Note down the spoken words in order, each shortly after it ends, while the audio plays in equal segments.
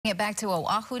Get back to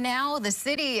Oahu now. The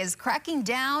city is cracking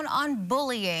down on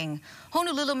bullying.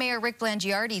 Honolulu Mayor Rick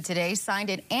Blangiardi today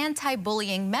signed an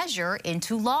anti-bullying measure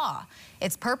into law.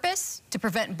 Its purpose? To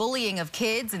prevent bullying of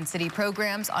kids in city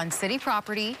programs on city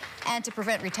property and to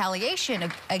prevent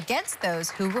retaliation against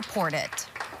those who report it.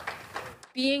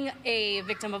 Being a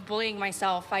victim of bullying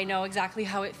myself, I know exactly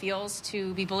how it feels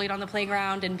to be bullied on the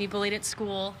playground and be bullied at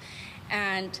school.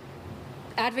 And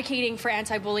advocating for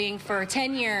anti-bullying for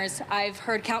 10 years, I've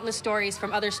heard countless stories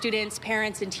from other students,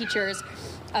 parents, and teachers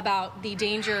about the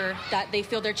danger that they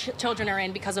feel their children are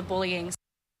in because of bullying.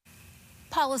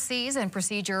 Policies and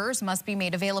procedures must be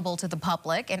made available to the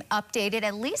public and updated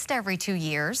at least every 2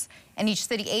 years. And each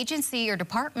city agency or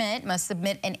department must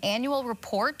submit an annual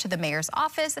report to the mayor's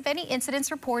office of any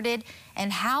incidents reported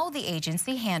and how the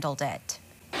agency handled it.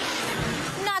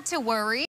 Not to worry.